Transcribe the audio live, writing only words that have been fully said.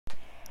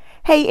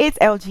Hey, it's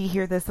LG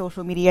here, the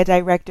social media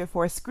director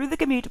for Screw the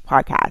Commute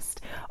podcast.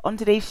 On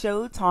today's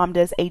show, Tom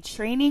does a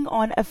training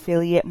on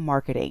affiliate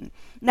marketing.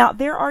 Now,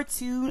 there are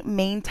two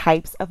main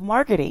types of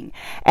marketing,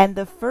 and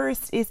the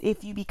first is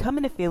if you become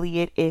an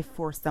affiliate if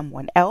for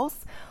someone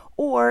else,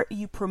 or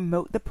you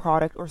promote the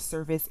product or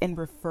service and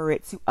refer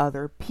it to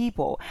other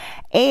people.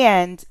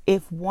 And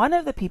if one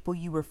of the people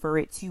you refer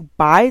it to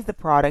buys the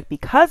product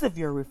because of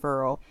your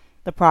referral,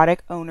 the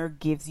product owner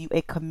gives you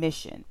a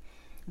commission.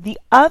 The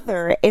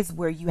other is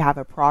where you have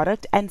a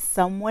product and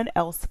someone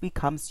else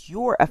becomes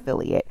your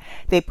affiliate.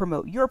 They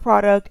promote your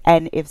product,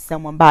 and if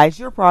someone buys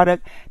your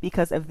product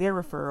because of their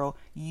referral,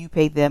 you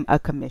pay them a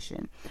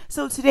commission.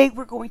 So today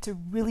we're going to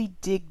really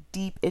dig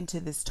deep into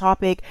this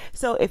topic.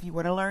 So if you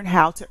want to learn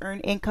how to earn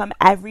income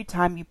every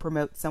time you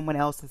promote someone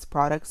else's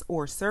products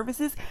or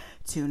services,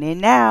 tune in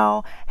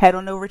now. Head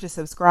on over to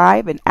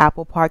subscribe in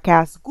Apple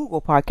Podcasts,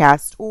 Google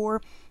Podcasts,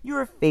 or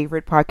your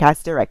favorite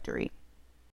podcast directory.